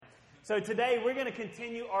So today we're going to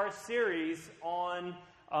continue our series on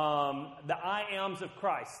the I ams of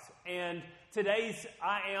Christ. And today's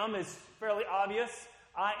I am is fairly obvious.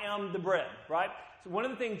 I am the bread, right? So one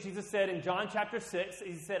of the things Jesus said in John chapter 6,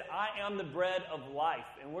 he said, I am the bread of life.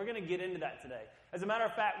 And we're going to get into that today. As a matter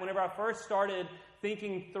of fact, whenever I first started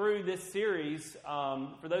thinking through this series,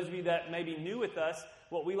 for those of you that may be new with us,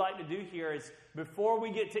 what we like to do here is before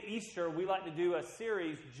we get to Easter, we like to do a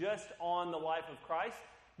series just on the life of Christ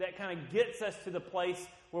that kind of gets us to the place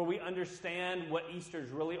where we understand what Easter is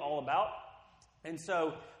really all about. And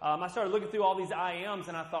so I started looking through all these I ams,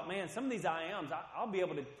 and I thought, man, some of these I ams, I'll be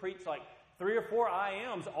able to preach like 3 or 4 I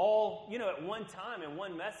ams all, at one time in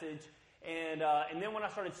one message. And then when I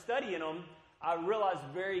started studying them, I realized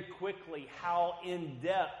very quickly how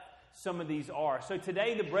in-depth some of these are. So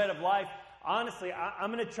today, the bread of life, honestly,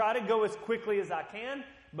 I'm going to try to go as quickly as I can,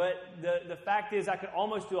 but the fact is I could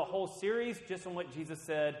almost do a whole series just on what Jesus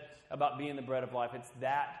said about being the bread of life. It's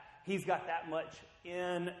that, he's got that much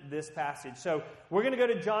in this passage. So we're going to go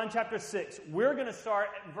to John chapter 6. We're going to start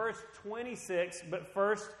at verse 26, but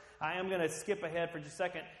first I am going to skip ahead for just a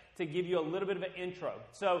second to give you a little bit of an intro.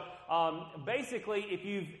 So basically, if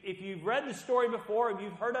you've read the story before, if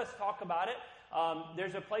you've heard us talk about it,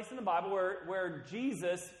 there's a place in the Bible where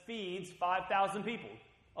Jesus feeds 5,000 people.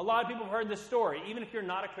 A lot of people have heard this story. Even if you're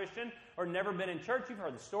not a Christian or never been in church, you've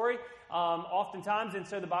heard the story oftentimes. And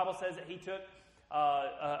so the Bible says that he took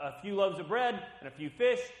a few loaves of bread and a few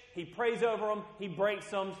fish. He prays over them. He breaks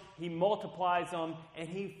them. He multiplies them. And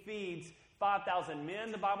he feeds 5,000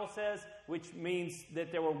 men, the Bible says, which means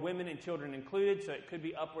that there were women and children included. So it could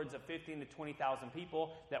be upwards of 15,000 to 20,000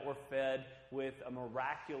 people that were fed with a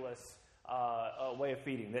miraculous way of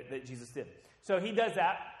feeding that Jesus did. So he does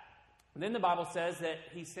that. And then the Bible says that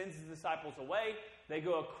he sends his disciples away. They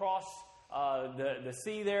go across the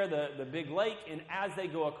sea there, the big lake. And as they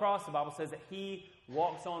go across, the Bible says that he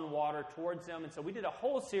walks on water towards them. And so we did a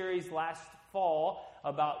whole series last fall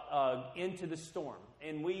about Into the Storm.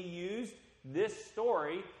 And we used this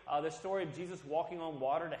story, the story of Jesus walking on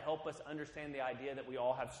water, to help us understand the idea that we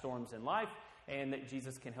all have storms in life and that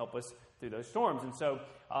Jesus can help us through those storms. And so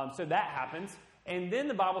that happens. And then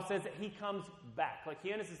the Bible says that he comes back. Like he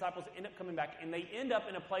and his disciples end up coming back, and they end up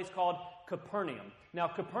in a place called Capernaum. Now,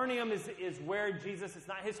 Capernaum is where Jesus, it's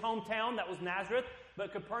not his hometown, that was Nazareth,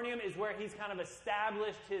 but Capernaum is where he's kind of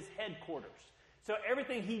established his headquarters. So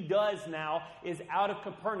everything he does now is out of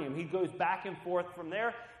Capernaum. He goes back and forth from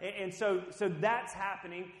there. And so that's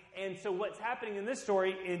happening. And so what's happening in this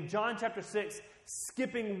story, in John chapter 6,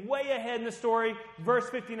 skipping way ahead in the story, verse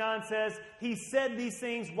 59 says, he said these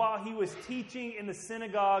things while he was teaching in the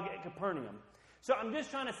synagogue at Capernaum. So I'm just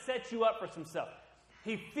trying to set you up for some stuff.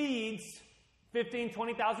 He feeds 15,000,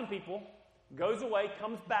 20,000 people, goes away,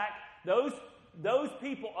 comes back. Those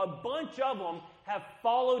people, a bunch of them, have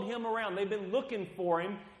followed him around. They've been looking for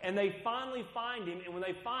him, and they finally find him. And when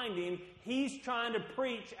they find him, he's trying to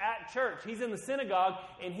preach at church. He's in the synagogue,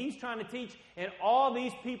 and he's trying to teach. And all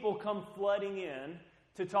these people come flooding in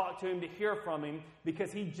to talk to him, to hear from him,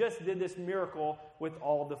 because he just did this miracle with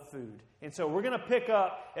all the food. And so we're going to pick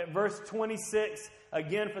up at verse 26.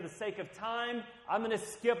 Again, for the sake of time, I'm going to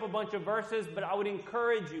skip a bunch of verses, but I would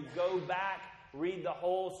encourage you, go back, read the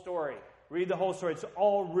whole story. Read the whole story. It's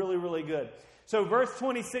all really, really good. So verse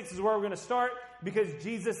 26 is where we're going to start, because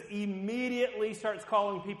Jesus immediately starts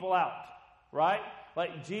calling people out, right?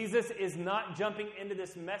 Like Jesus is not jumping into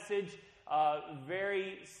this message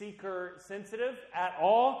very seeker-sensitive at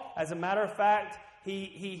all. As a matter of fact,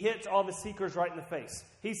 he hits all the seekers right in the face.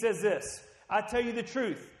 He says this, I tell you the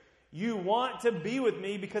truth. You want to be with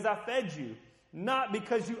me because I fed you, not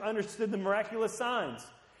because you understood the miraculous signs.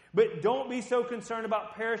 But don't be so concerned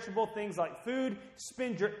about perishable things like food.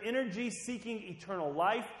 Spend your energy seeking eternal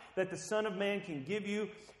life that the Son of Man can give you.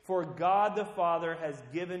 For God the Father has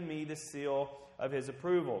given me the seal of his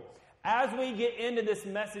approval. As we get into this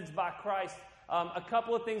message by Christ, a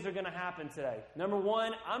couple of things are going to happen today. Number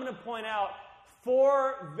one, I'm going to point out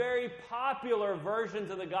 4 very popular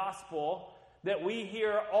versions of the gospel that we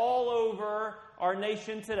hear all over our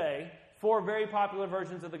nation today. 4 very popular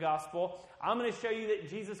versions of the gospel. I'm going to show you that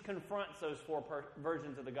Jesus confronts those 4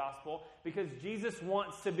 versions of the gospel, because Jesus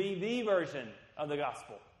wants to be the version of the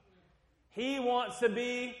gospel. He wants to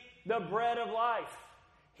be the bread of life.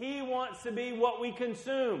 He wants to be what we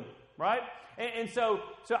consume, right? And so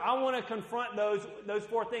I want to confront those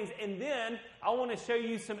 4 things. And then I want to show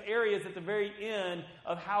you some areas at the very end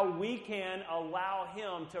of how we can allow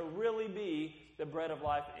him to really be the bread of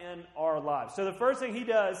life in our lives. So the first thing he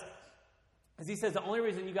does is he says, the only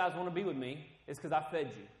reason you guys want to be with me is because I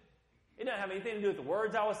fed you. It doesn't have anything to do with the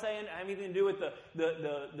words I was saying. It doesn't have anything to do with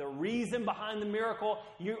the reason behind the miracle.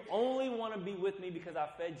 You only want to be with me because I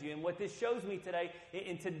fed you. And what this shows me today,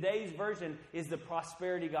 in today's version, is the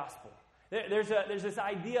prosperity gospel. There's this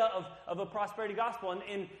idea of a prosperity gospel.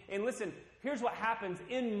 And listen, here's what happens.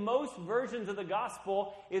 In most versions of the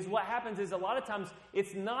gospel, what happens is a lot of times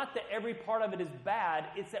it's not that every part of it is bad.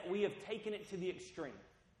 It's that we have taken it to the extreme.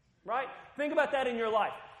 Right? Think about that in your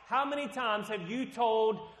life. How many times have you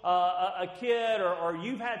told a kid or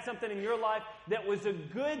you've had something in your life that was a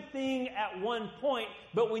good thing at one point,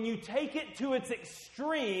 but when you take it to its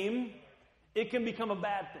extreme, it can become a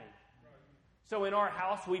bad thing? So in our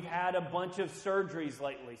house, we've had a bunch of surgeries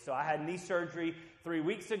lately. So I had knee surgery 3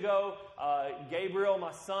 weeks ago. Gabriel,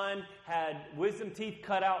 my son, had wisdom teeth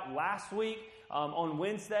cut out last week on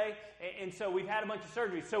Wednesday. And so we've had a bunch of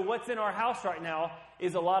surgeries. So what's in our house right now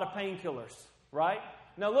is a lot of painkillers, right?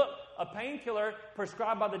 Now look, a painkiller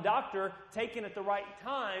prescribed by the doctor, taken at the right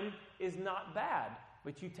time, is not bad.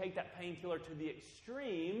 But you take that painkiller to the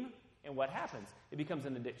extreme, and what happens? It becomes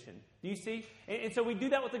an addiction. Do you see? And so we do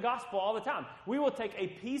that with the gospel all the time. We will take a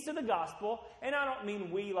piece of the gospel, and I don't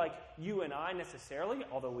mean we like you and I necessarily,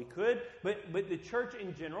 although we could, but the church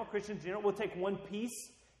in general, Christians in general, will take one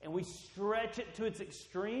piece and we stretch it to its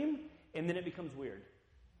extreme, and then it becomes weird.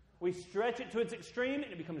 We stretch it to its extreme,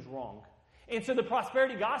 and it becomes wrong. And so the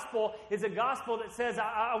prosperity gospel is a gospel that says,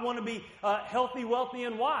 I want to be healthy, wealthy,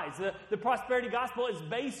 and wise. The prosperity gospel is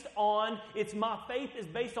based on, my faith is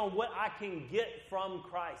based on what I can get from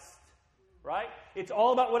Christ. Right? It's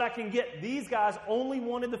all about what I can get. These guys only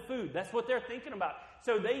wanted the food. That's what they're thinking about.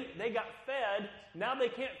 So they got fed. Now they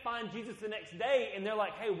can't find Jesus the next day, and they're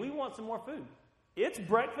like, hey, we want some more food. It's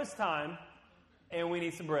breakfast time, and we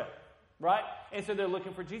need some bread. Right? And so they're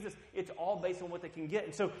looking for Jesus. It's all based on what they can get.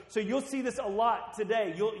 And so you'll see this a lot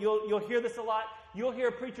today. You'll hear this a lot. You'll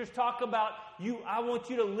hear preachers talk about, I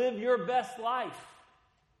want you to live your best life.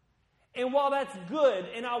 And while that's good,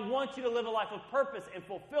 and I want you to live a life of purpose and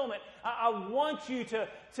fulfillment, I want you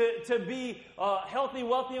to be healthy,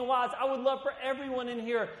 wealthy, and wise. I would love for everyone in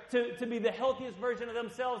here to be the healthiest version of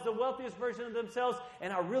themselves, the wealthiest version of themselves,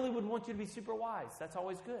 and I really would want you to be super wise. That's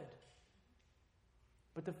always good.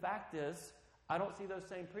 But the fact is, I don't see those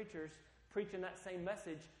same preachers preaching that same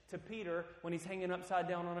message to Peter when he's hanging upside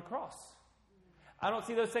down on a cross. I don't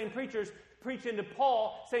see those same preachers preaching to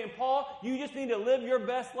Paul, saying, Paul, you just need to live your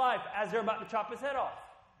best life, as they're about to chop his head off.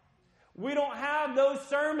 We don't have those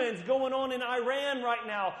sermons going on in Iran right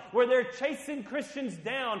now where they're chasing Christians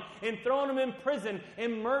down and throwing them in prison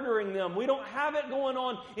and murdering them. We don't have it going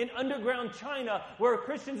on in underground China where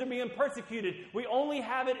Christians are being persecuted. We only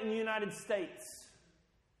have it in the United States,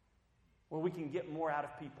 where we can get more out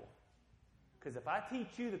of people. Because if I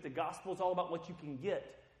teach you that the gospel is all about what you can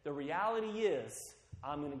get, the reality is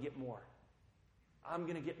I'm going to get more. I'm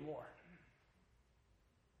going to get more.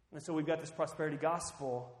 And so we've got this prosperity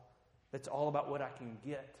gospel that's all about what I can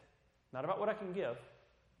get. Not about what I can give,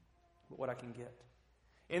 but what I can get.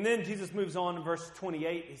 And then Jesus moves on in verse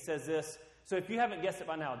 28. He says this. So if you haven't guessed it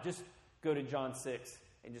by now, just go to John 6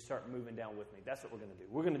 and just start moving down with me. That's what we're going to do.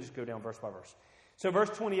 We're going to just go down verse by verse. So verse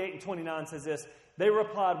 28 and 29 says this. They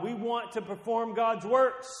replied, we want to perform God's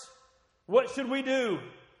works. What should we do?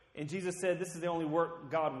 And Jesus said, this is the only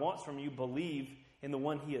work God wants from you. Believe in the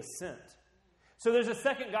one he has sent. So there's a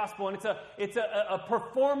second gospel, and it's a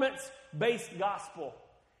performance-based gospel.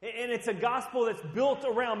 And it's a gospel that's built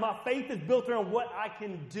around, my faith is built around what I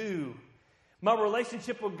can do. My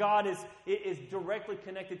relationship with God is directly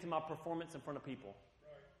connected to my performance in front of people.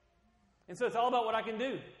 And so it's all about what I can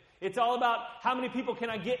do. It's all about how many people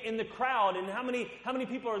can I get in the crowd, and how many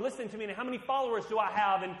people are listening to me, and how many followers do I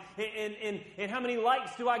have, and how many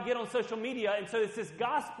likes do I get on social media. And so it's this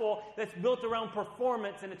gospel that's built around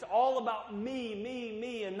performance, and it's all about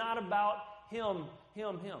me, and not about him.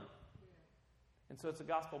 And so it's a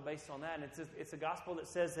gospel based on that, and it's a gospel that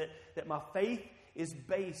says that my faith is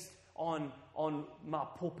based on my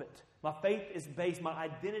pulpit. My faith is based, my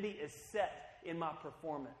identity is set in my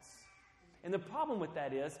performance. And the problem with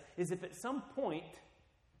that is if at some point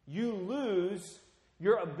you lose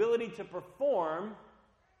your ability to perform,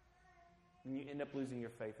 then you end up losing your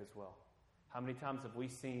faith as well. How many times have we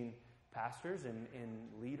seen pastors and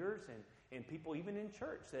leaders and people even in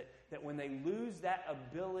church that when they lose that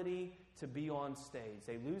ability to be on stage,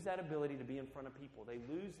 they lose that ability to be in front of people, they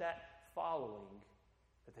lose that following,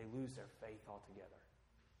 that they lose their faith altogether.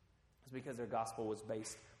 It's because their gospel was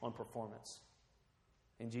based on performance.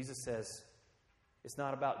 And Jesus says, it's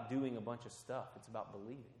not about doing a bunch of stuff. It's about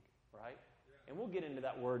believing, right? And we'll get into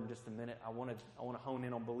that word in just a minute. I want to hone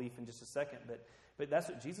in on belief in just a second. But that's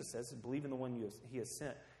what Jesus says, is believe in the one he has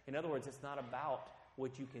sent. In other words, it's not about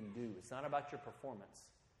what you can do. It's not about your performance.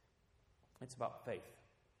 It's about faith.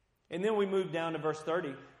 And then we move down to verse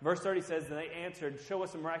 30. Verse 30 says, and they answered, show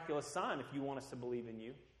us a miraculous sign if you want us to believe in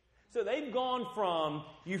you. So they've gone from,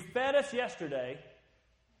 you fed us yesterday,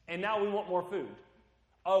 and now we want more food.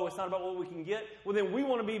 Oh, it's not about what we can get? Well, then we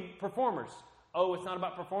want to be performers. Oh, it's not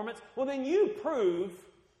about performance? Well, then you prove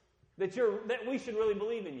that we should really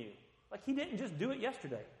believe in you. Like, he didn't just do it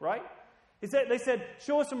yesterday, right? They said,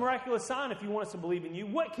 show us a miraculous sign if you want us to believe in you.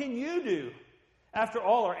 What can you do? After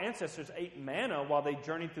all, our ancestors ate manna while they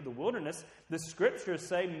journeyed through the wilderness. The scriptures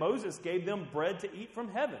say Moses gave them bread to eat from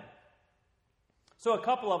heaven. So a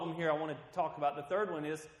couple of them here I want to talk about. The third one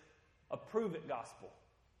is a prove-it gospel.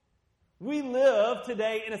 We live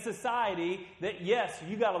today in a society that, yes,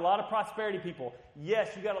 you got a lot of prosperity people. Yes,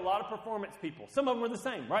 you got a lot of performance people. Some of them are the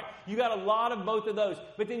same, right? You got a lot of both of those.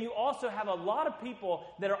 But then you also have a lot of people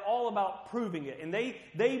that are all about proving it. And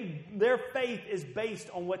their faith is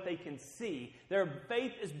based on what they can see. Their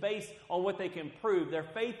faith is based on what they can prove. Their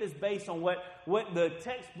faith is based on what the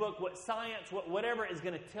textbook, what science, whatever is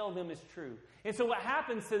going to tell them is true. And so what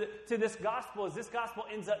happens to this gospel is this gospel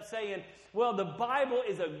ends up saying, well, the Bible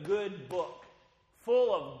is a good book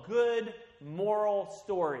full of good moral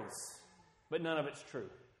stories, but none of it's true.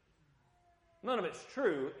 None of it's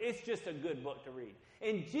true. It's just a good book to read.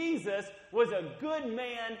 And Jesus was a good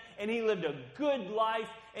man, and he lived a good life,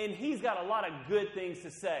 and he's got a lot of good things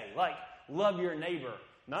to say, like love your neighbor.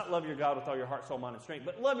 Not love your God with all your heart, soul, mind, and strength,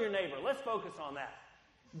 but love your neighbor. Let's focus on that.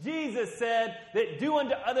 Jesus said that do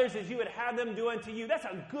unto others as you would have them do unto you. That's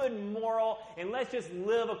a good moral, and let's just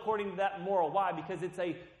live according to that moral. Why? Because it's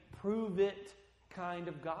a prove-it kind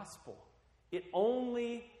of gospel. It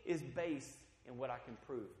only is based in what I can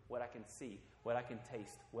prove, what I can see, what I can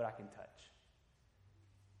taste, what I can touch.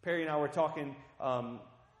 Perry and I were talking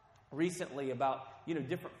recently about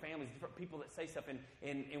different families, different people that say stuff,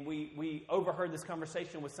 and we overheard this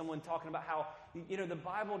conversation with someone talking about how the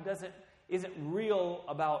Bible isn't real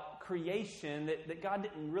about creation, that God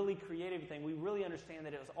didn't really create everything. We really understand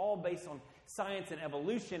that it was all based on science and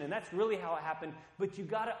evolution, and that's really how it happened. But you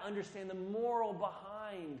got to understand the moral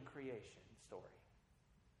behind creation story.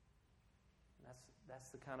 And that's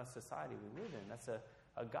the kind of society we live in. That's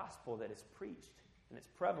a gospel that is preached, and it's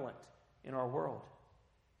prevalent in our world.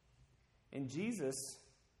 And Jesus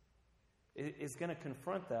is going to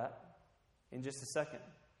confront that in just a second.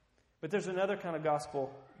 But there's another kind of gospel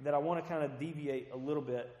that I want to kind of deviate a little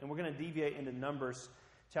bit. And we're going to deviate into Numbers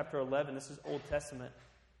chapter 11. This is Old Testament.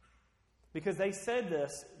 Because they said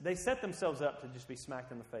this, they set themselves up to just be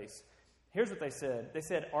smacked in the face. Here's what they said. They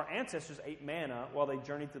said, our ancestors ate manna while they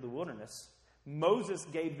journeyed through the wilderness. Moses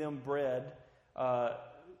gave them bread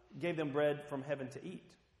from heaven to eat.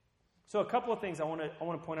 So a couple of things I want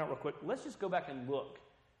to point out real quick. Let's just go back and look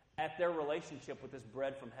at their relationship with this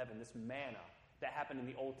bread from heaven, this manna that happened in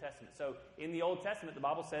the Old Testament. So in the Old Testament, the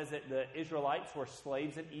Bible says that the Israelites were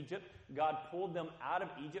slaves in Egypt. God pulled them out of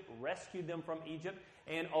Egypt, rescued them from Egypt,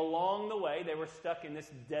 and along the way, they were stuck in this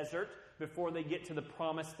desert before they get to the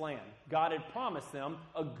promised land. God had promised them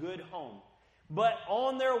a good home. But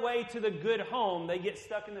on their way to the good home, they get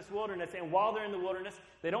stuck in this wilderness, and while they're in the wilderness,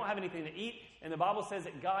 they don't have anything to eat, and the Bible says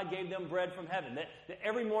that God gave them bread from heaven, that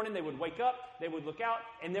every morning they would wake up, they would look out,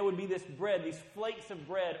 and there would be this bread, these flakes of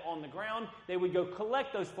bread on the ground. They would go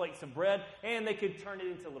collect those flakes of bread, and they could turn it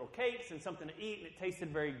into little cakes and something to eat, and it tasted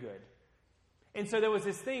very good. And so there was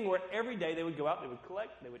this thing where every day they would go out, they would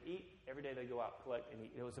collect, they would eat. Every day they'd go out, collect, and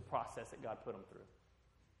eat. It was a process that God put them through.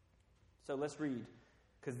 So let's read.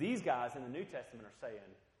 Because these guys in the New Testament are saying,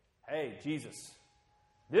 hey, Jesus,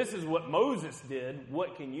 this is what Moses did.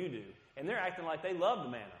 What can you do? And they're acting like they love the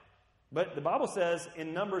manna. But the Bible says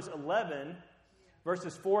in Numbers 11,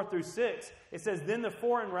 verses 4 through 6, it says, then the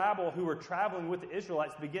foreign rabble who were traveling with the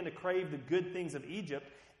Israelites began to crave the good things of Egypt,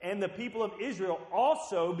 and the people of Israel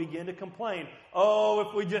also began to complain. Oh,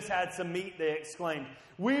 if we just had some meat, they exclaimed.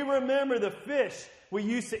 We remember the fish we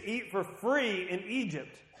used to eat for free in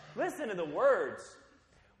Egypt. Listen to the words.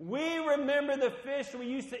 We remember the fish we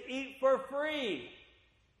used to eat for free.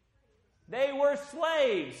 They were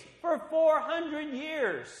slaves for 400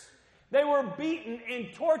 years. They were beaten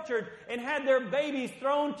and tortured and had their babies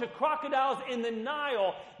thrown to crocodiles in the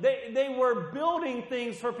Nile. They were building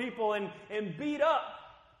things for people and beat up,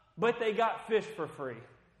 but they got fish for free.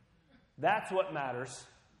 That's what matters.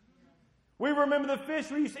 We remember the fish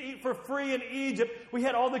we used to eat for free in Egypt. We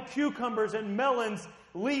had all the cucumbers and melons,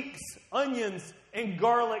 leeks, onions, and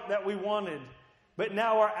garlic that we wanted. But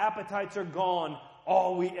now our appetites are gone.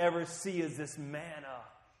 All we ever see is this manna.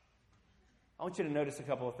 I want you to notice a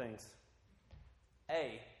couple of things.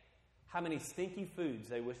 A, how many stinky foods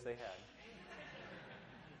they wish they had.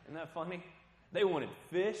 Isn't that funny? They wanted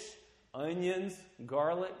fish, onions,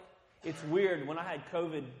 garlic. It's weird. When I had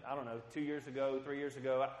COVID, I don't know, 2 years ago, 3 years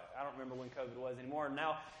ago, I don't remember when COVID was anymore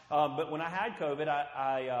now. But when I had COVID,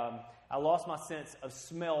 I lost my sense of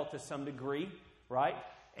smell to some degree, right?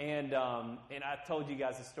 And I've told you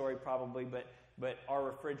guys the story probably, but our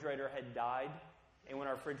refrigerator had died. And when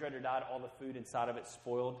our refrigerator died, all the food inside of it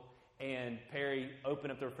spoiled. And Perry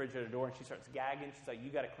opened up the refrigerator door, and she starts gagging. She's like, you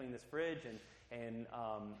got to clean this fridge. And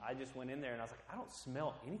I just went in there, and I was like, I don't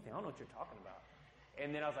smell anything. I don't know what you're talking about.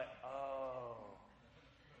 And then I was like, oh,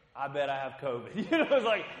 I bet I have COVID. I was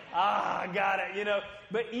like, I got it,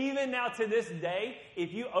 But even now to this day,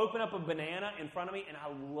 if you open up a banana in front of me, and I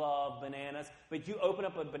love bananas, but you open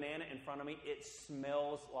up a banana in front of me, it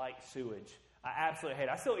smells like sewage. I absolutely hate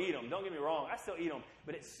it. I still eat them. Don't get me wrong. I still eat them.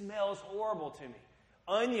 But it smells horrible to me.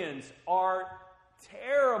 Onions are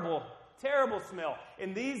terrible, terrible smell.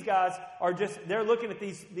 And these guys are they're looking at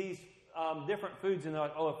these different foods, and they're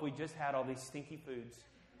like, oh, if we just had all these stinky foods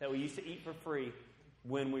that we used to eat for free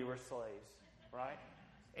when we were slaves, right?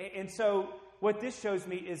 And so what this shows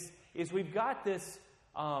me is we've got this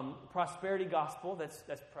prosperity gospel that's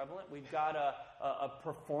prevalent. We've got a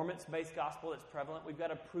performance-based gospel that's prevalent. We've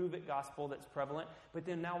got a prove-it gospel that's prevalent. But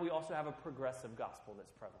then now we also have a progressive gospel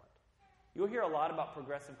that's prevalent. You'll hear a lot about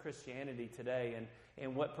progressive Christianity today,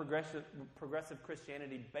 and what progressive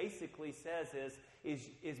Christianity basically says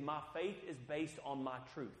is my faith is based on my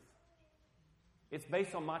truth. It's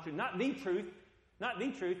based on my truth. Not the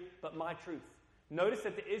truth, but my truth. Notice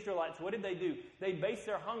that the Israelites, what did they do? They based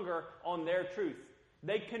their hunger on their truth.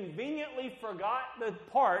 They conveniently forgot the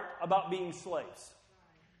part about being slaves.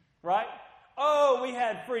 Right? Oh, we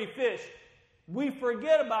had free fish. We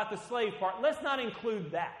forget about the slave part. Let's not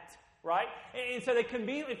include that. Right? And so they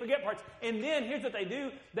conveniently forget parts. And then here's what they do.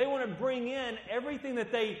 They want to bring in everything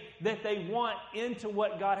that they want into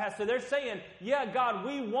what God has. So they're saying, yeah, God,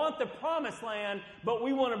 we want the promised land, but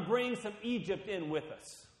we want to bring some Egypt in with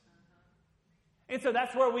us. And so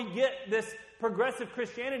that's where we get this progressive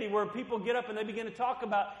Christianity where people get up and they begin to talk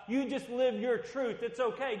about, you just live your truth. It's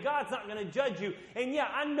okay. God's not going to judge you. And yeah,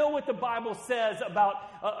 I know what the Bible says about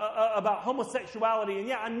homosexuality. And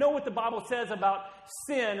yeah, I know what the Bible says about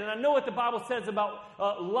sin. And I know what the Bible says about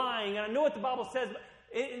lying. And I know what the Bible says.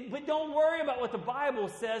 But don't worry about what the Bible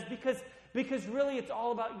says because really it's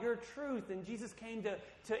all about your truth. And Jesus came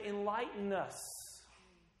to enlighten us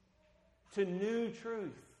to new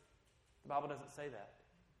truth. The Bible doesn't say that.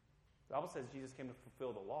 The Bible says Jesus came to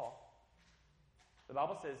fulfill the law. The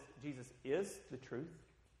Bible says Jesus is the truth.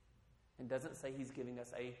 It doesn't say he's giving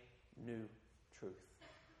us a new truth.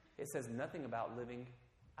 It says nothing about living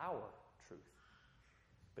our truth.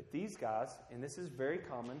 But these guys, and this is very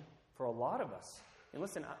common for a lot of us. And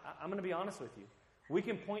listen, I'm going to be honest with you. We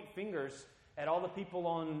can point fingers at all the people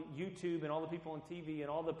on YouTube and all the people on TV and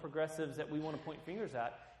all the progressives that we want to point fingers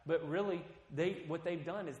at. But really, what they've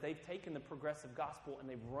done is they've taken the progressive gospel and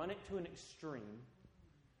they've run it to an extreme.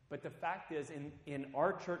 But the fact is, in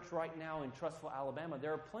our church right now in Trussville, Alabama,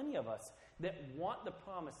 there are plenty of us that want the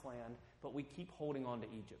promised land, but we keep holding on to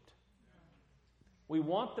Egypt. We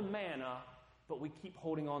want the manna, but we keep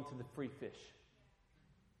holding on to the free fish.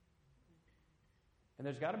 And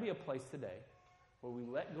there's got to be a place today where we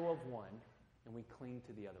let go of one and we cling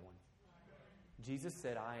to the other one. Jesus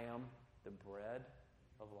said, I am the bread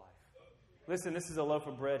of life. Listen, this is a loaf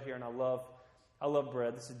of bread here, and I love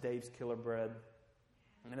bread. This is Dave's Killer Bread.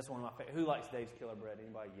 And it's one of my favorites. Who likes Dave's Killer Bread?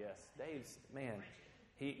 Anybody? Yes. Dave's, man,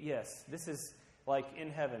 yes. This is like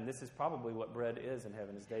in heaven. This is probably what bread is in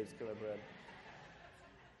heaven, is Dave's Killer Bread.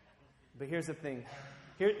 But here's the thing.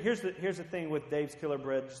 Here's the thing with Dave's Killer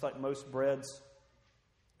Bread, just like most breads,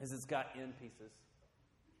 is it's got end pieces.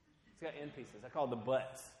 It's got end pieces. I call it the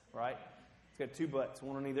butts, right? It's got two butts,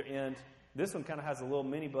 one on either end. This one kind of has a little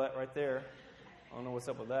mini butt right there. I don't know what's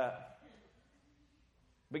up with that.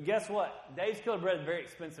 But guess what? Dave's Killer Bread is very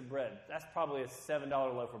expensive bread. That's probably a $7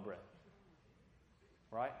 loaf of bread.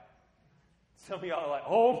 Right? Some of y'all are like,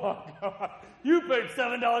 oh my God, you paid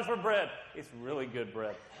 $7 for bread. It's really good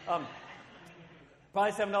bread.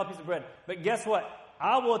 Probably $7 piece of bread. But guess what?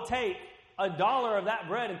 I will take $1 of that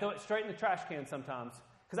bread and throw it straight in the trash can sometimes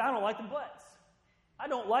because I don't like the butts. I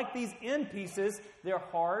don't like these end pieces. They're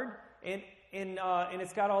hard. And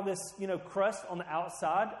it's got all this, crust on the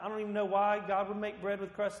outside. I don't even know why God would make bread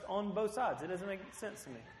with crust on both sides. It doesn't make sense to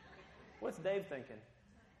me. What's Dave thinking?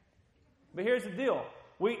 But here's the deal.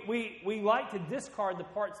 We like to discard the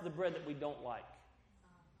parts of the bread that we don't like.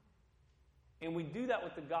 And we do that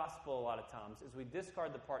with the gospel a lot of times, is we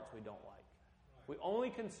discard the parts we don't like. We only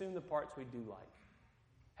consume the parts we do like.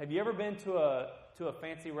 Have you ever been to a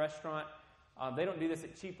fancy restaurant? They don't do this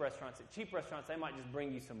at cheap restaurants. At cheap restaurants, they might just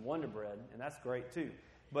bring you some Wonder Bread, and that's great too.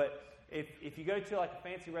 But if you go to like a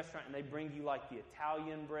fancy restaurant and they bring you like the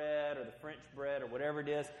Italian bread or the French bread or whatever it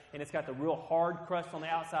is, and it's got the real hard crust on the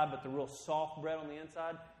outside but the real soft bread on the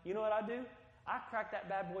inside, you know what I do? I crack that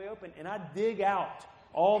bad boy open and I dig out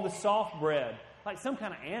all the soft bread like some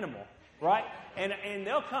kind of animal, right? And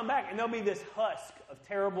they'll come back and there'll be this husk of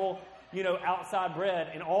terrible, outside bread,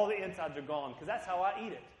 and all the insides are gone, because that's how I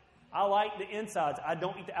eat it. I like the insides. I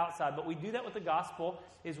don't eat the outside. But we do that with the gospel,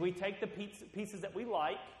 is we take the pieces that we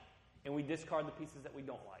like and we discard the pieces that we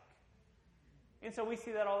don't like. And so we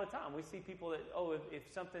see that all the time. We see people that,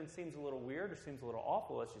 if something seems a little weird or seems a little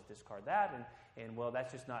awful, let's just discard that. And well,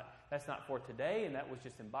 that's not for today, and that was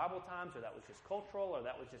just in Bible times, or that was just cultural, or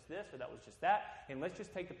that was just this, or that was just that. And let's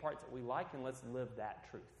just take the parts that we like and let's live that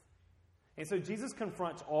truth. And so Jesus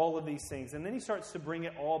confronts all of these things, and then he starts to bring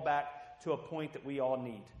it all back to a point that we all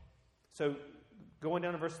need. So going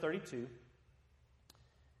down to verse 32,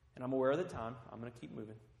 and I'm aware of the time. I'm going to keep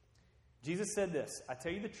moving. Jesus said this, I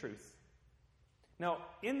tell you the truth. Now,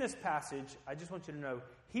 in this passage, I just want you to know,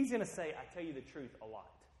 he's going to say, I tell you the truth a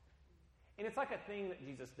lot. And it's like a thing that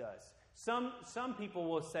Jesus does. Some people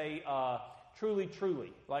will say, truly,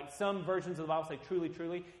 truly. Like some versions of the Bible say truly,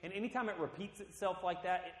 truly. And anytime it repeats itself like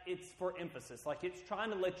that, it's for emphasis. Like it's trying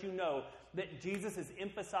to let you know that Jesus is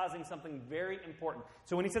emphasizing something very important.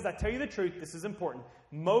 So when he says, I tell you the truth, this is important.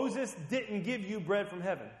 Moses didn't give you bread from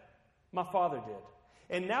heaven. My Father did.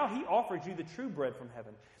 And now he offers you the true bread from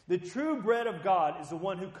heaven. The true bread of God is the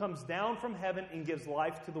one who comes down from heaven and gives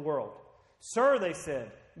life to the world. Sir, they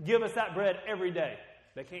said, give us that bread every day.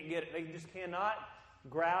 They can't get it. They just cannot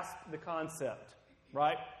grasp the concept,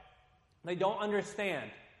 right? They don't understand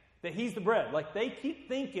that he's the bread. Like they keep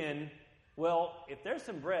thinking, well, if there's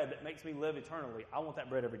some bread that makes me live eternally, I want that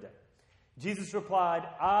bread every day. Jesus replied,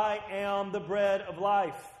 I am the bread of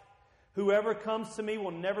life. Whoever comes to me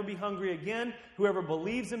will never be hungry again. Whoever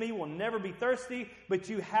believes in me will never be thirsty. But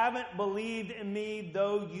you haven't believed in me,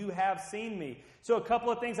 though you have seen me. So a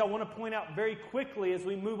couple of things I want to point out very quickly as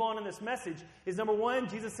we move on in this message is, number one,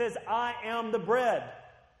 Jesus says, I am the bread.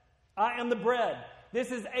 I am the bread.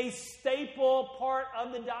 This is a staple part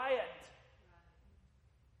of the diet.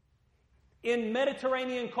 In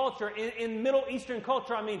Mediterranean culture, in Middle Eastern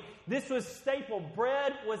culture, this was staple.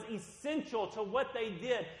 Bread was essential to what they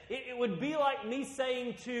did. It would be like me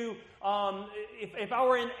saying to, if I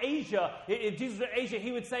were in Asia, if Jesus was in Asia,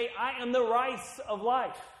 he would say, I am the rice of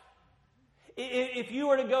life. If you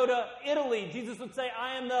were to go to Italy, Jesus would say,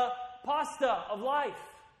 I am the pasta of life.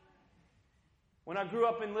 When I grew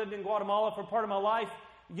up and lived in Guatemala for part of my life,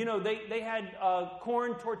 they had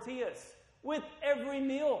corn tortillas with every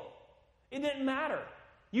meal. It didn't matter.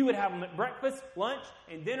 You would have them at breakfast, lunch,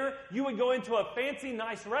 and dinner. You would go into a fancy,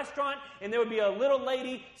 nice restaurant, and there would be a little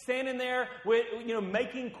lady standing there with,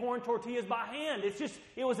 making corn tortillas by hand.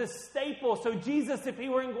 It was a staple. So Jesus, if he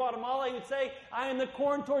were in Guatemala, he would say, I am the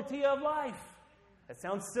corn tortilla of life. That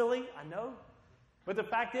sounds silly, I know. But the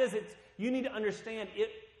fact is, you need to understand it.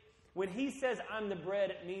 When he says, I'm the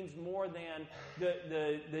bread, it means more than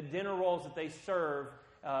the dinner rolls that they serve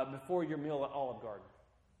before your meal at Olive Garden.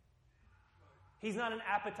 He's not an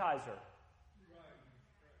appetizer.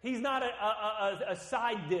 He's not a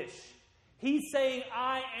side dish. He's saying,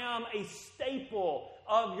 I am a staple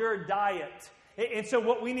of your diet. And so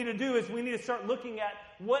what we need to do is we need to start looking at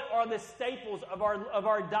what are the staples of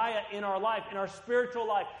our diet in our life, in our spiritual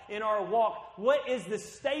life, in our walk. What is the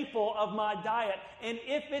staple of my diet? And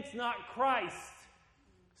if it's not Christ,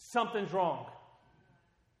 something's wrong.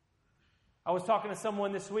 I was talking to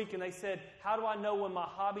someone this week and they said, how do I know when my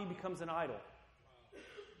hobby becomes an idol?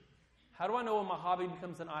 How do I know when my hobby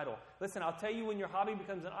becomes an idol? Listen, I'll tell you when your hobby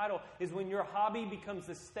becomes an idol is when your hobby becomes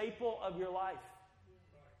the staple of your life.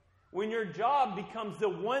 When your job becomes the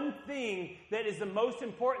one thing that is the most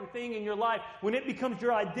important thing in your life. When it becomes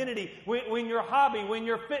your identity. When your hobby, when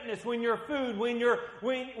your fitness, when your food, when your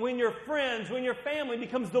friends, when your family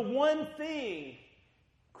becomes the one thing.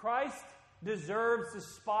 Christ deserves the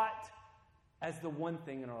spot as the one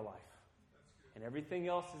thing in our life. And everything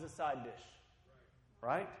else is a side dish.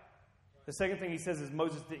 Right? The second thing he says is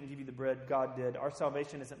Moses didn't give you the bread, God did. Our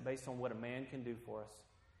salvation isn't based on what a man can do for us.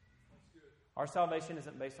 Our salvation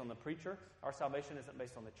isn't based on the preacher. Our salvation isn't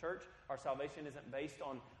based on the church. Our salvation isn't based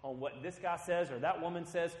on what this guy says or that woman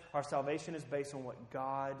says. Our salvation is based on what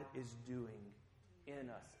God is doing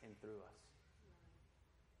in us and through us.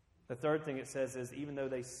 The third thing it says is even though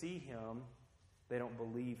they see him, they don't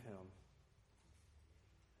believe him.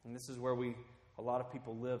 And this is where a lot of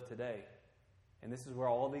people live today. And this is where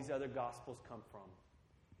all these other gospels come from.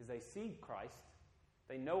 is they see Christ,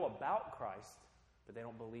 they know about Christ, but they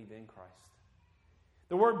don't believe in Christ.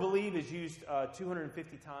 The word believe is used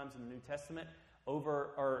 250 times in the New Testament. Over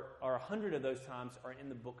 100 of those times are in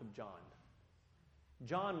the book of John.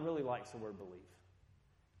 John really likes the word believe.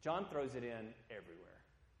 John throws it in everywhere.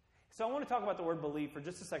 So I want to talk about the word believe for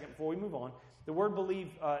just a second before we move on. The word believe,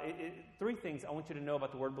 three things I want you to know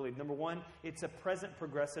about the word believe. Number one, it's a present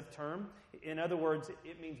progressive term. In other words,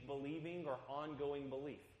 it means believing or ongoing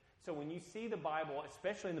belief. So when you see the Bible,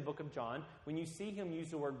 especially in the book of John, when you see him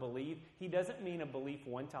use the word believe, he doesn't mean a belief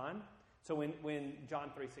one time. So when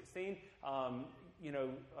John 3:16,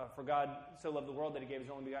 for God so loved the world that he gave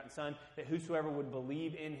his only begotten Son, that whosoever would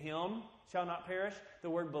believe in him shall not perish. The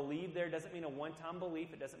word believe there doesn't mean a one-time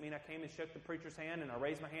belief. It doesn't mean I came and shook the preacher's hand and I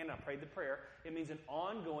raised my hand and I prayed the prayer. It means an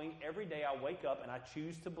ongoing, every day I wake up and I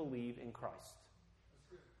choose to believe in Christ.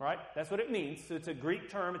 Right? That's what it means. So it's a Greek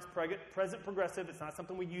term. It's present progressive. It's not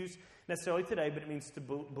something we use necessarily today, but it means to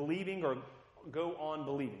believing or go on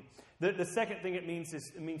believing. The second thing it means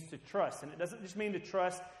is it means to trust. And it doesn't just mean to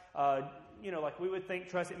trust, like we would think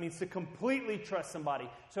trust. It means to completely trust somebody.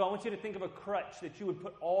 So I want you to think of a crutch that you would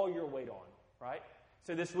put all your weight on, right?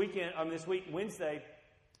 So this week, Wednesday,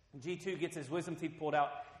 G2 gets his wisdom teeth pulled out,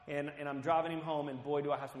 and I'm driving him home, and boy,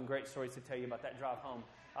 do I have some great stories to tell you about that drive home.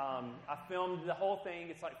 I filmed the whole thing.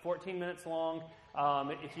 It's like 14 minutes long.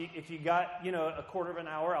 If you got, a quarter of an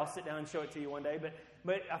hour, I'll sit down and show it to you one day.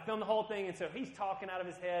 But I filmed the whole thing, and so he's talking out of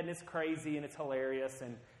his head, and it's crazy, and it's hilarious,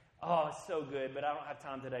 and it's so good. But I don't have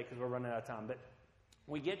time today because we're running out of time. But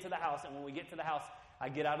we get to the house, and when we get to the house, I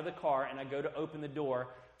get out of the car, and I go to open the door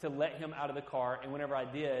to let him out of the car. And whenever I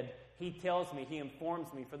did, he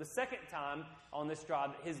informs me for the second time on this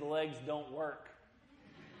drive that his legs don't work.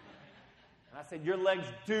 And I said, your legs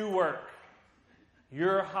do work.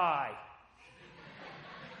 You're high.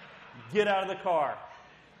 Get out of the car.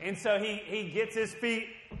 And so he gets his feet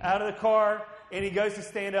out of the car, and he goes to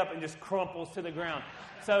stand up and just crumples to the ground.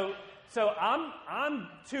 So I'm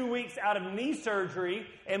 2 weeks out of knee surgery,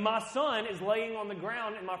 and my son is laying on the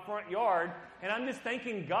ground in my front yard, and I'm just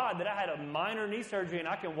thanking God that I had a minor knee surgery and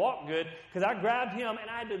I can walk good, because I grabbed him, and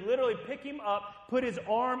I had to literally pick him up, put his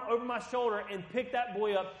arm over my shoulder, and pick that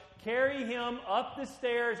boy up, carry him up the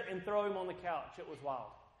stairs, and throw him on the couch. It was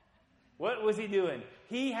wild. What was he doing?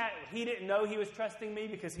 He didn't know he was trusting me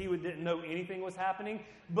because he didn't know anything was happening,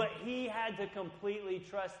 but he had to completely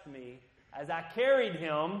trust me as I carried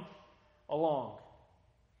him along.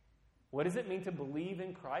 What does it mean to believe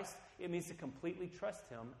in Christ? It means to completely trust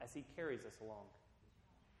him as he carries us along.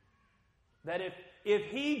 That if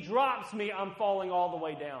he drops me, I'm falling all the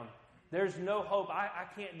way down. There's no hope. I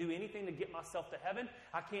can't do anything to get myself to heaven.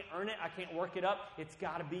 I can't earn it. I can't work it up. It's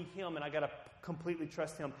got to be him, and I got to completely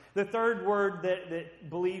trust him. The third word that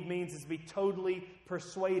believe means is to be totally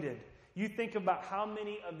persuaded. You think about how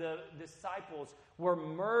many of the disciples were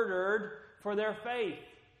murdered for their faith.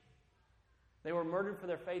 They were murdered for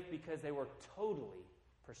their faith because they were totally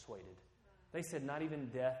persuaded. They said, not even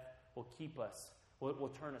death will keep us,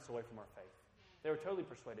 will turn us away from our faith. They were totally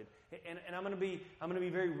persuaded. And I'm going to be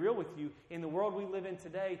very real with you. In the world we live in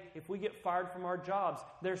today, if we get fired from our jobs,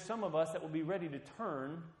 there's some of us that will be ready to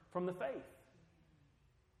turn from the faith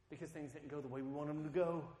because things didn't go the way we want them to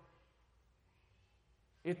go.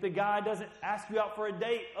 If the guy doesn't ask you out for a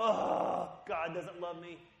date, God doesn't love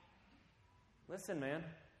me. Listen, man,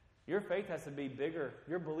 your faith has to be bigger.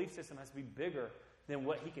 Your belief system has to be bigger than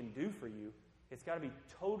what he can do for you. It's got to be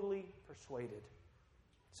totally persuaded.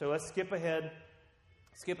 So let's skip ahead.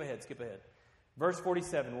 Skip ahead. Verse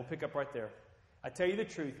 47, we'll pick up right there. I tell you the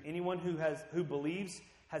truth, anyone who believes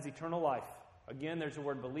has eternal life. Again, there's the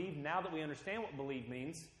word believe. Now that we understand what believe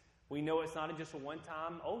means, we know it's not just a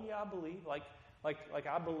one-time, I believe. Like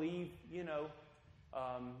I believe,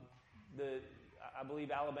 I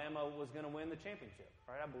believe Alabama was going to win the championship.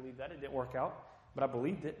 Right? I believe that. It didn't work out, but I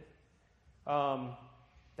believed it.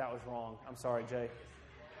 That was wrong. I'm sorry, Jay.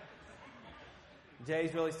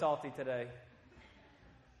 Jay's really salty today.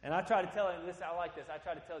 And I try to tell him, listen, I like this. I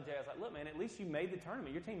try to tell Jay, I was like, look, man, at least you made the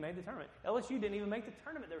tournament. Your team made the tournament. LSU didn't even make the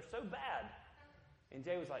tournament. They were so bad. And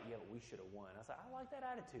Jay was like, yeah, we should have won. I was like, I like that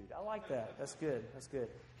attitude. I like that. That's good.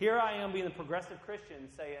 Here I am being a progressive Christian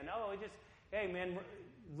saying, hey, man,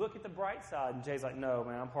 look at the bright side. And Jay's like, no,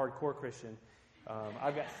 man, I'm hardcore Christian.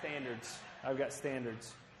 I've got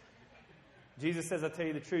standards. Jesus says, I tell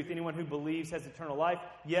you the truth, anyone who believes has eternal life.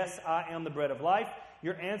 Yes, I am the bread of life.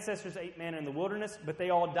 Your ancestors ate manna in the wilderness, but they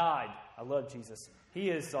all died. I love Jesus. He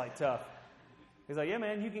is tough. He's like, yeah,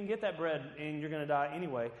 man, you can get that bread and you're going to die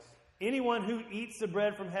anyway. Anyone who eats the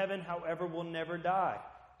bread from heaven, however, will never die.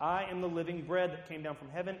 I am the living bread that came down from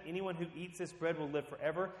heaven. Anyone who eats this bread will live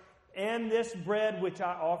forever. And this bread which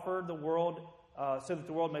I offer the world so that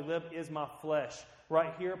the world may live is my flesh.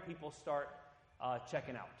 Right here, people start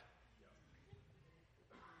checking out.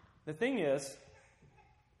 The thing is,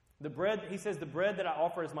 the bread, he says, the bread that I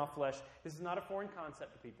offer is my flesh. This is not a foreign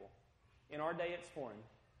concept to people. In our day, it's foreign.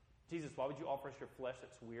 Jesus, why would you offer us your flesh?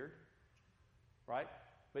 That's weird. Right?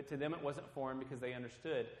 But to them, it wasn't foreign because they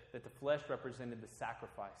understood that the flesh represented the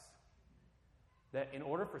sacrifice. That in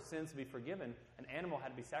order for sins to be forgiven, an animal had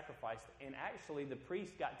to be sacrificed. And actually, the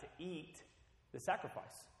priest got to eat the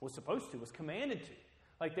sacrifice. Was supposed to, was commanded to.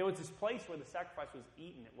 Like there was this place where the sacrifice was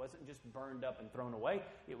eaten. It wasn't just burned up and thrown away.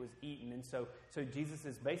 It was eaten. And so Jesus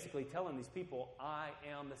is basically telling these people, I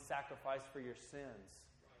am the sacrifice for your sins.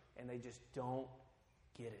 And they just don't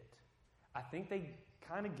get it. I think they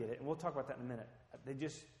kind of get it, and we'll talk about that in a minute. They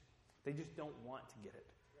just don't want to get it.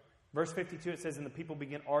 Verse 52, it says, and the people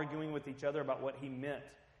begin arguing with each other about what he meant.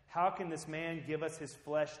 How can this man give us his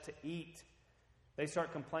flesh to eat? They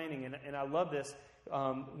start complaining, and I love this.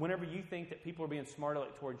 Whenever you think that people are being smart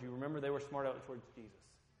aleck towards you, remember they were smart aleck towards Jesus.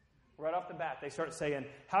 Right off the bat, they start saying,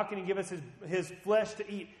 how can he give us his flesh to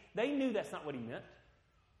eat? They knew that's not what he meant.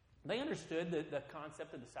 They understood the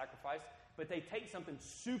concept of the sacrifice, but they take something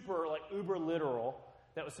super, like uber literal,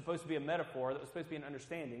 that was supposed to be a metaphor, that was supposed to be an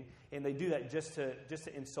understanding, and they do that just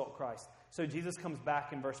to insult Christ. So Jesus comes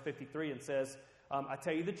back in verse 53 and says, I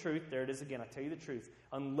tell you the truth, there it is again, I tell you the truth,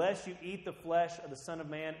 unless you eat the flesh of the Son of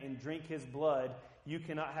Man and drink his blood, you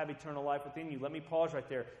cannot have eternal life within you. Let me pause right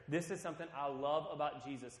there. This is something I love about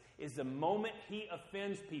Jesus, is the moment he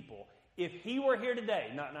offends people. If he were here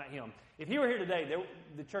today, not him, if he were here today,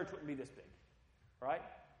 the church wouldn't be this big, right?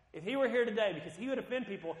 If he were here today, because he would offend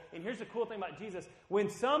people, and here's the cool thing about Jesus, when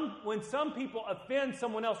some people offend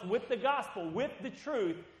someone else with the gospel, with the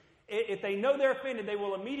truth, if they know they're offended, they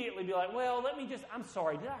will immediately be like, well, I'm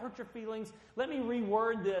sorry, did I hurt your feelings? Let me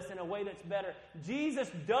reword this in a way that's better.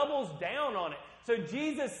 Jesus doubles down on it. So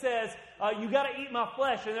Jesus says, you got to eat my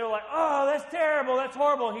flesh. And they're like, oh, that's terrible, that's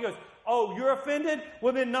horrible. And he goes, oh, you're offended?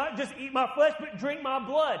 Well, then not just eat my flesh, but drink my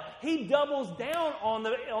blood. He doubles down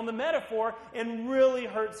on the metaphor and really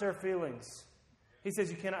hurts their feelings. He says,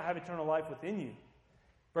 you cannot have eternal life within you.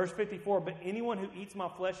 Verse 54, but anyone who eats my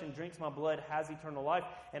flesh and drinks my blood has eternal life,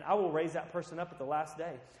 and I will raise that person up at the last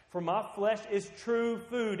day. For my flesh is true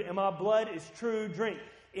food, and my blood is true drink.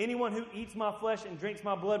 Anyone who eats my flesh and drinks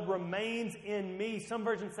my blood remains in me. Some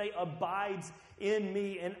versions say abides in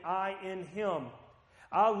me, and I in him.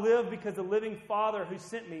 I live because the living Father who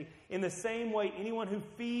sent me. In the same way, anyone who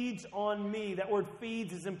feeds on me, that word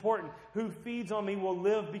feeds is important, who feeds on me will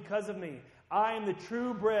live because of me. I am the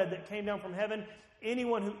true bread that came down from heaven.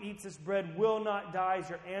 Anyone who eats this bread will not die as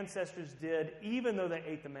your ancestors did, even though they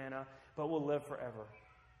ate the manna, but will live forever.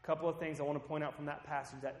 A couple of things I want to point out from that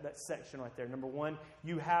passage, that section right there. Number one,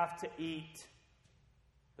 you have to eat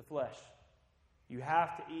the flesh. You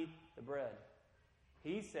have to eat the bread.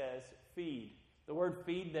 He says feed. The word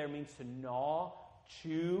feed there means to gnaw,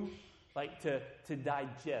 chew, like to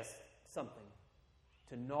digest something.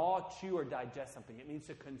 To gnaw, chew, or digest something. It means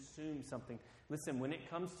to consume something. Listen, when it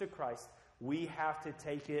comes to Christ, we have to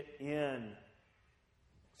take it in.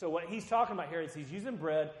 So what he's talking about here is he's using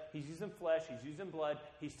bread, he's using flesh, he's using blood.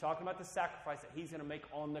 He's talking about the sacrifice that he's going to make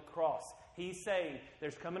on the cross. He's saying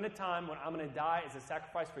there's coming a time when I'm going to die as a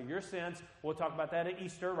sacrifice for your sins. We'll talk about that at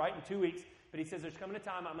Easter, right, in 2 weeks. But he says there's coming a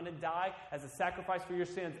time I'm going to die as a sacrifice for your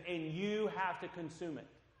sins, and you have to consume it.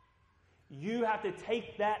 You have to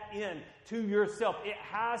take that in to yourself. It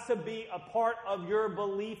has to be a part of your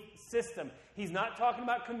belief system. He's not talking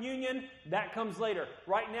about communion. That comes later.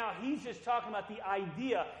 Right now, he's just talking about the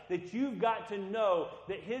idea that you've got to know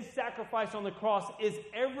that his sacrifice on the cross is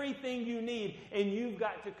everything you need, and you've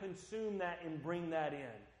got to consume that and bring that in.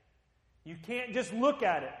 You can't just look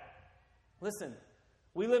at it. Listen.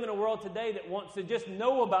 We live in a world today that wants to just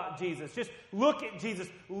know about Jesus. Just look at Jesus.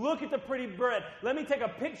 Look at the pretty bread. Let me take a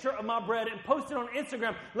picture of my bread and post it on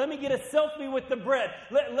Instagram. Let me get a selfie with the bread.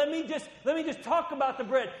 Let me just talk about the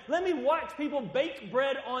bread. Let me watch people bake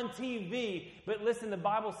bread on TV. But listen, the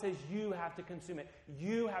Bible says you have to consume it.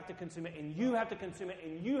 You have to consume it, and you have to consume it,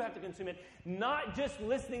 and you have to consume it. Not just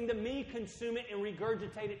listening to me consume it and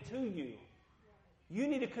regurgitate it to you. You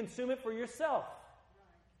need to consume it for yourself.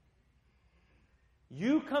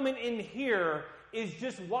 You coming in here is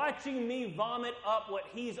just watching me vomit up what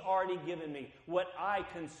he's already given me, what I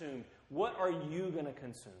consumed. What are you going to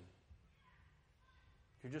consume?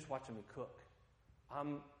 You're just watching me cook.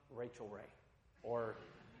 I'm Rachel Ray or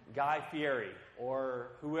Guy Fieri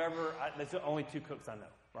or whoever. There's only two cooks I know,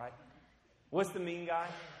 right? What's the mean guy?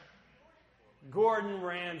 Gordon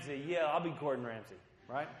Ramsay. Yeah, I'll be Gordon Ramsay,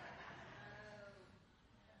 right?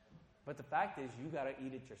 But the fact is, you got to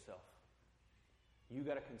eat it yourself. You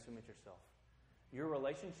got to consume it yourself. Your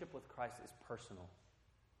relationship with Christ is personal.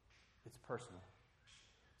 It's personal.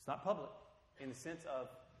 It's not public in the sense of,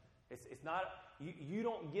 it's not, you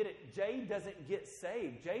don't get it. Jay doesn't get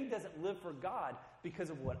saved. Jay doesn't live for God because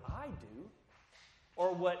of what I do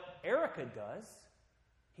or what Erica does.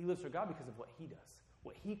 He lives for God because of what he does,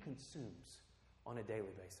 what he consumes on a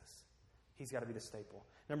daily basis. He's got to be the staple.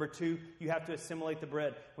 Number 2, you have to assimilate the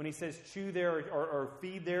bread. When he says chew there or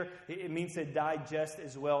feed there, it means to digest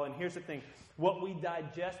as well. And here's the thing. What we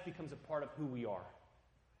digest becomes a part of who we are.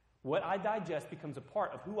 What I digest becomes a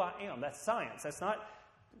part of who I am. That's science. That's not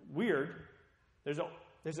weird. There's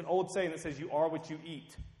an old saying that says you are what you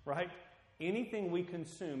eat, right? Anything we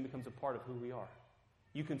consume becomes a part of who we are.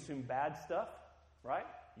 You consume bad stuff, right?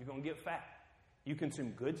 You're going to get fat. You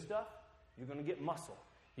consume good stuff, you're going to get muscle.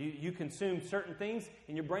 You consume certain things,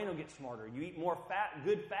 and your brain will get smarter. You eat more fat,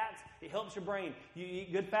 good fats, it helps your brain. You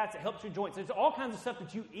eat good fats, it helps your joints. There's all kinds of stuff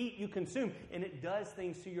that you eat, you consume, and it does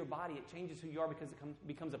things to your body. It changes who you are because it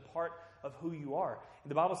becomes a part of who you are.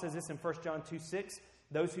 The Bible says this in 1 John 2:6,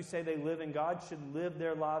 those who say they live in God should live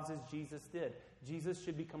their lives as Jesus did. Jesus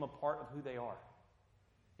should become a part of who they are.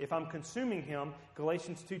 If I'm consuming him,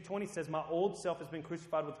 Galatians 2:20 says, my old self has been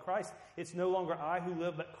crucified with Christ. It's no longer I who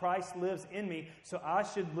live, but Christ lives in me. So I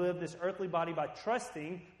should live this earthly body by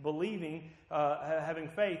trusting, believing, having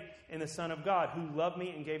faith in the Son of God who loved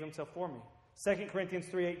me and gave himself for me. 2 Corinthians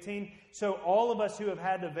 3:18, so all of us who have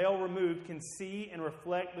had the veil removed can see and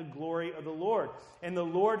reflect the glory of the Lord. And the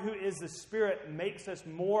Lord who is the Spirit makes us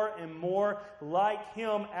more and more like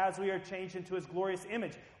him as we are changed into his glorious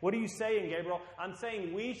image. What are you saying, Gabriel? I'm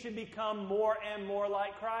saying we should become more and more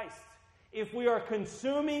like Christ. If we are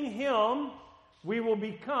consuming him, we will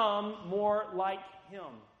become more like him.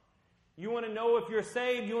 You want to know if you're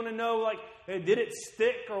saved? You want to know, like, did it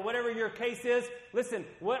stick or whatever your case is? Listen,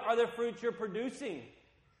 what are the fruits you're producing?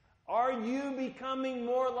 Are you becoming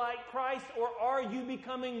more like Christ, or are you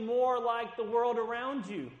becoming more like the world around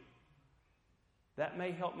you? That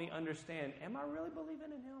may help me understand, am I really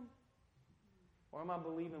believing in him? Or am I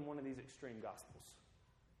believing one of these extreme gospels?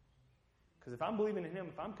 Because if I'm believing in him,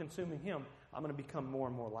 if I'm consuming him, I'm going to become more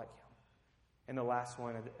and more like him. And the last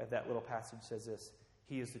one of that little passage says this,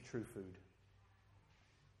 he is the true food.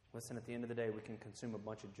 Listen, at the end of the day, we can consume a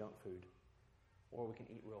bunch of junk food, or we can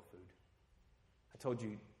eat real food. I told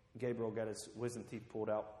you, Gabriel got his wisdom teeth pulled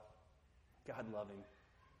out. God love him.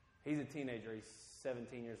 He's a teenager. He's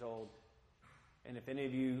 17 years old. And if any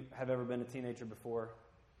of you have ever been a teenager before,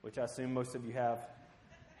 which I assume most of you have,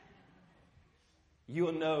 you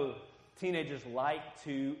will know teenagers like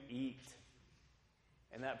to eat.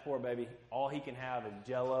 And that poor baby, all he can have is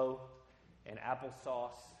Jell-O and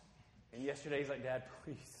applesauce. And yesterday he's like, Dad,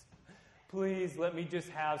 please let me just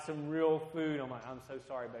have some real food. I'm like, I'm so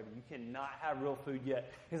sorry, baby. You cannot have real food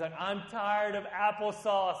yet. He's like, I'm tired of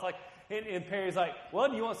applesauce. Like, and Perry's like, well,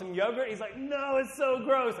 do you want some yogurt? He's like, no, it's so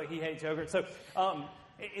gross. Like, he hates yogurt. So,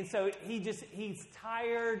 and so he's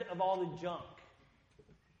tired of all the junk.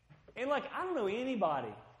 And like, I don't know anybody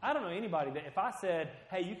that if I said,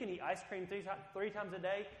 hey, you can eat ice cream three times a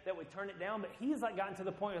day, that would turn it down. But he's like gotten to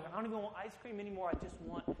the point where I don't even want ice cream anymore. I just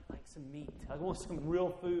want like some meat. I want some real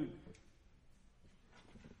food.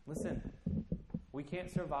 Listen, we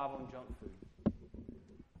can't survive on junk food.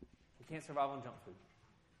 We can't survive on junk food.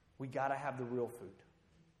 We got to have the real food.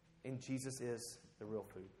 And Jesus is the real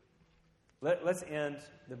food. Let's end.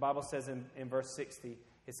 The Bible says in verse 60,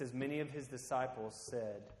 it says, many of his disciples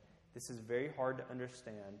said, this is very hard to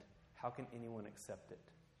understand. How can anyone accept it?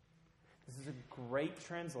 This is a great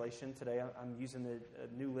translation. Today I'm using the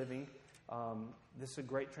New Living. This is a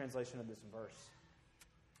great translation of this verse.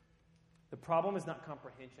 The problem is not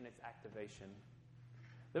comprehension, it's activation.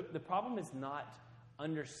 The problem is not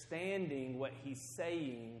understanding what he's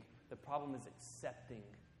saying. The problem is accepting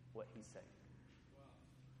what he's saying.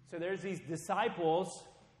 So there's these disciples.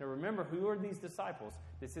 Now remember, who are these disciples?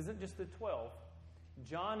 This isn't just the 12.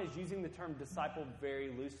 John is using the term disciple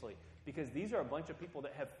very loosely because these are a bunch of people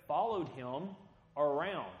that have followed him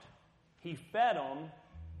around. He fed them,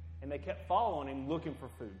 and they kept following him looking for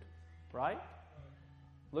food, right?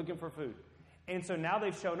 Looking for food. And so now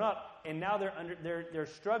they've shown up, and now they're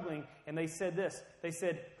struggling, and they said this. They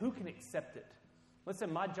said, who can accept it?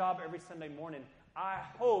 Listen, my job every Sunday morning, I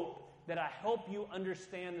hope that I help you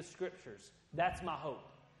understand the Scriptures. That's my hope.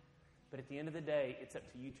 But at the end of the day, it's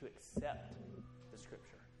up to you to accept the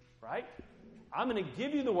Scripture, right? I'm going to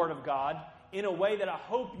give you the Word of God in a way that I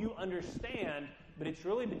hope you understand, but it's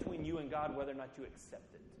really between you and God whether or not you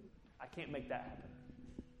accept it. I can't make that happen.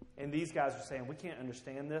 And these guys are saying, we can't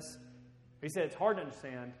understand this. He said, it's hard to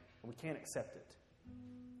understand, and we can't accept it.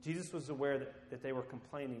 Jesus was aware that they were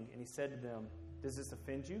complaining, and he said to them, does this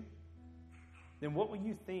offend you? Then what will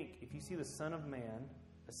you think if you see the Son of Man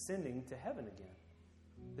ascending to heaven again?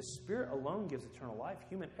 The Spirit alone gives eternal life.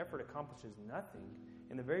 Human effort accomplishes nothing.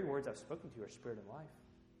 And the very words I've spoken to you are spirit and life.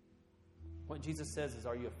 What Jesus says is,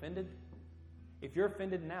 are you offended? If you're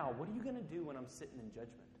offended now, what are you going to do when I'm sitting in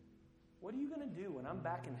judgment? What are you going to do when I'm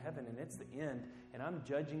back in heaven and it's the end and I'm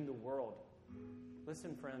judging the world?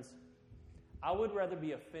 Listen, friends, I would rather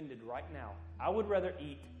be offended right now. I would rather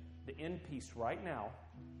eat the end piece right now,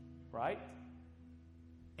 right?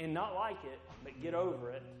 And not like it, but get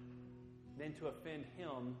over it, than to offend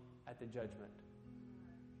him at the judgment.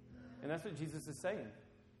 And that's what Jesus is saying.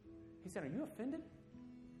 He said, are you offended?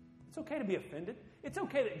 It's okay to be offended. It's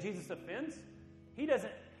okay that Jesus offends. He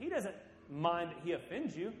doesn't mind that he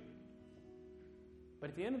offends you.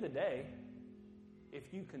 But at the end of the day,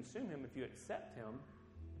 if you consume him, if you accept him,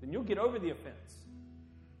 then you'll get over the offense.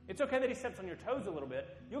 It's okay that he steps on your toes a little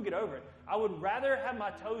bit. You'll get over it. I would rather have my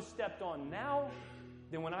toes stepped on now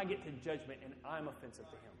than when I get to judgment and I'm offensive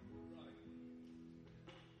to him.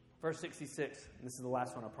 Verse 66, and this is the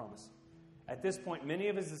last one, I promise. At this point, many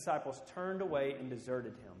of his disciples turned away and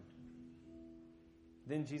deserted him.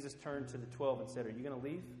 Then Jesus turned to the 12 and said, are you going to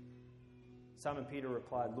leave? Simon Peter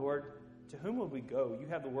replied, Lord, to whom will we go? You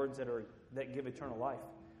have the words that give eternal life.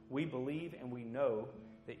 We believe and we know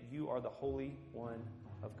that you are the Holy One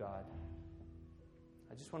of God.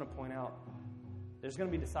 I just want to point out, there's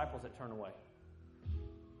going to be disciples that turn away.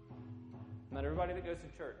 Not everybody that goes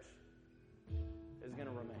to church is going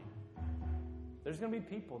to remain. There's going to be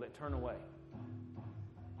people that turn away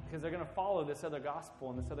because they're going to follow this other gospel,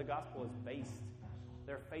 and this other gospel is based.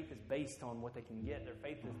 Their faith is based on what they can get. Their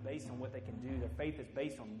faith is based on what they can do. Their faith is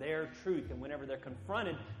based on their truth. And whenever they're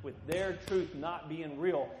confronted with their truth not being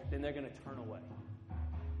real, then they're going to turn away.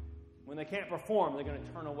 When they can't perform, they're going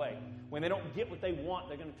to turn away. When they don't get what they want,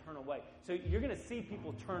 they're going to turn away. So you're going to see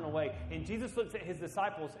people turn away. And Jesus looks at his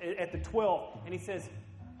disciples, at the 12, and he says,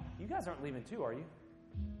 you guys aren't leaving too, are you?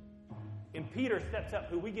 And Peter steps up,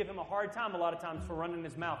 who we give him a hard time a lot of times for running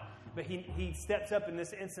his mouth. But he steps up in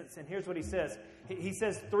this instance, and here's what he says. He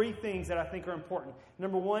says three things that I think are important.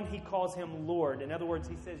 Number one, he calls him Lord. In other words,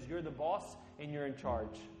 he says, you're the boss and you're in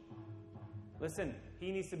charge. Listen,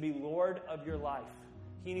 he needs to be Lord of your life.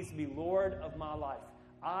 He needs to be Lord of my life.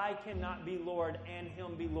 I cannot be Lord and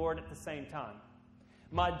him be Lord at the same time.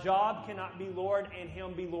 My job cannot be Lord and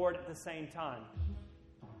him be Lord at the same time.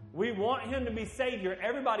 We want him to be Savior.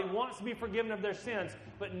 Everybody wants to be forgiven of their sins,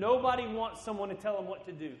 but nobody wants someone to tell them what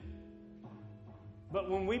to do. But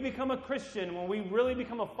when we become a Christian, when we really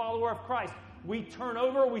become a follower of Christ, we turn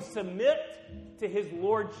over, we submit to his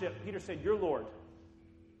lordship. Peter said, you're Lord.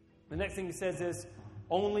 The next thing he says is,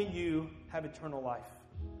 only you have eternal life.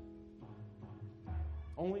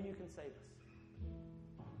 Only you can save us.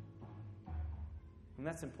 And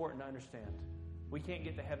that's important to understand. We can't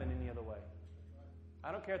get to heaven any other way.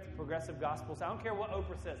 I don't care if the progressive gospels. I don't care what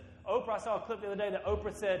Oprah says. I saw a clip the other day that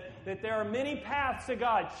Oprah said that there are many paths to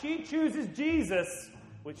God. She chooses Jesus,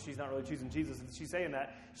 which she's not really choosing Jesus. She's saying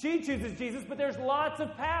that. She chooses Jesus, but there's lots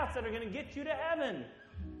of paths that are going to get you to heaven,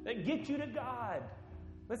 that get you to God.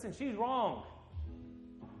 Listen, she's wrong.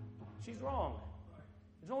 She's wrong.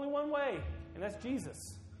 There's only one way, and that's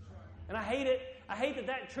Jesus. And I hate it. I hate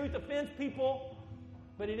that truth offends people,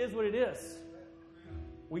 but it is what it is.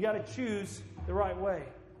 We got to choose the right way,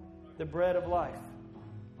 the bread of life.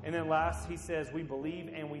 And then last, he says, we believe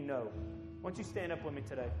and we know. Why don't you stand up with me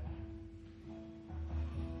today?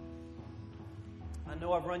 I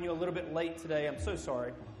know I've run you a little bit late today. I'm so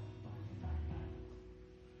sorry.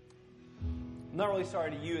 I'm not really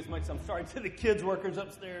sorry to you as much as I'm sorry to the kids workers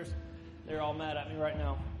upstairs. They're all mad at me right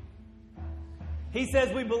now. He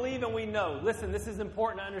says we believe and we know. Listen, this is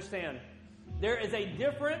important to understand. There is a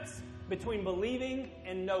difference between believing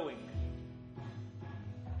and knowing.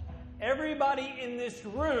 Everybody in this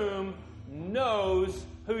room knows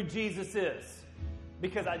who Jesus is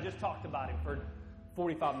because I just talked about him for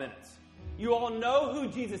 45 minutes. You all know who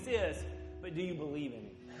Jesus is, but do you believe in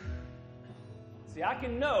him? See, I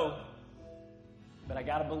can know, but I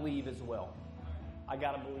got to believe as well. I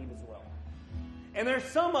got to believe as well. And there's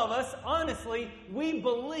some of us, honestly, we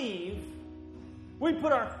believe, we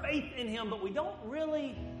put our faith in him, but we don't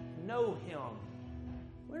really know him.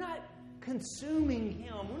 We're not consuming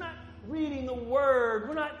him. We're not reading the Word.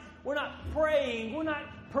 We're not praying. We're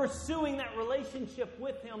not pursuing that relationship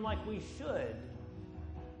with him like we should.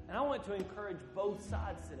 And I want to encourage both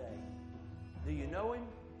sides today. Do you know him?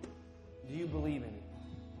 Do you believe in him?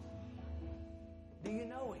 Do you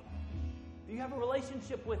know Him? Do you have a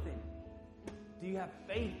relationship with Him? Do you have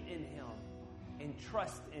faith in Him and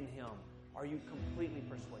trust in Him? Are you completely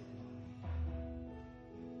persuaded?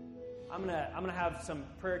 I'm gonna have some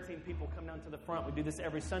prayer team people come down to the front. We do this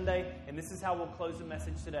every Sunday, and this is how we'll close the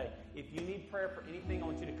message today. If you need prayer for anything, I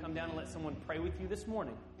want you to come down and let someone pray with you this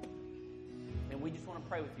morning. And we just want to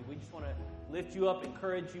pray with you. We just want to lift you up,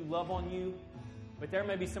 encourage you, love on you. But there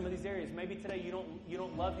may be some of these areas. Maybe today you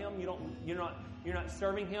don't love Him. You're not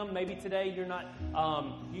serving Him. Maybe today you're not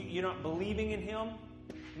believing in Him.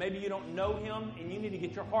 Maybe you don't know Him, and you need to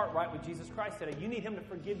get your heart right with Jesus Christ today. You need Him to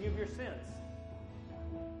forgive you of your sins.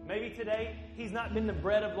 Maybe today He's not been the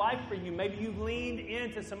bread of life for you. Maybe you've leaned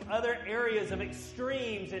into some other areas of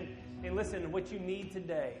extremes. And listen, what you need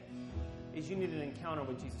today is you need an encounter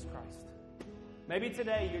with Jesus Christ. Maybe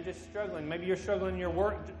today you're just struggling. Maybe you're struggling in your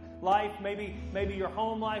work life. Maybe your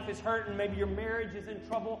home life is hurting. Maybe your marriage is in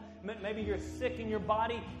trouble. Maybe you're sick in your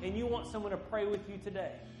body and you want someone to pray with you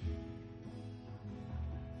today.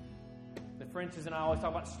 The Frenches and I always talk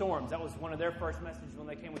about storms. That was one of their first messages when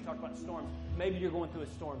they came. We talked about storms. Maybe you're going through a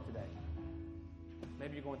storm today.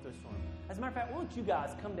 Maybe you're going through a storm. As a matter of fact, why don't you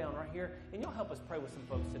guys come down right here and y'all help us pray with some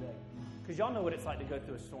folks today. Because y'all know what it's like to go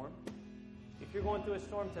through a storm. If you're going through a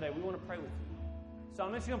storm today, we want to pray with you. So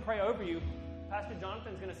I'm just going to pray over you. Pastor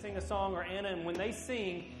Jonathan's going to sing a song, or Anna, and when they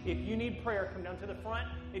sing, if you need prayer, come down to the front.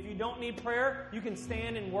 If you don't need prayer, you can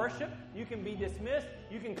stand and worship. You can be dismissed.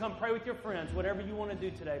 You can come pray with your friends, whatever you want to do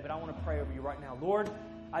today. But I want to pray over you right now. Lord,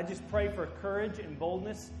 I just pray for courage and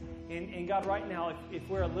boldness. And God, right now, if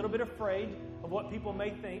we're a little bit afraid of what people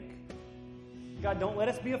may think, God, don't let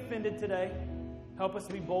us be offended today. Help us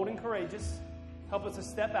to be bold and courageous. Help us to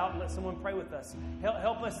step out and let someone pray with us.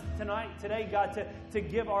 Help us today, God, to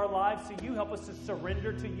give our lives to you. Help us to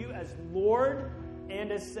surrender to you as Lord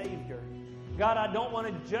and as Savior. God, I don't want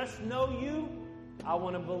to just know you. I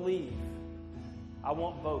want to believe. I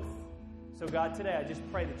want both. So, God, today I just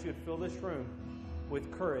pray that you would fill this room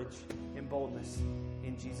with courage and boldness.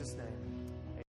 In Jesus' name.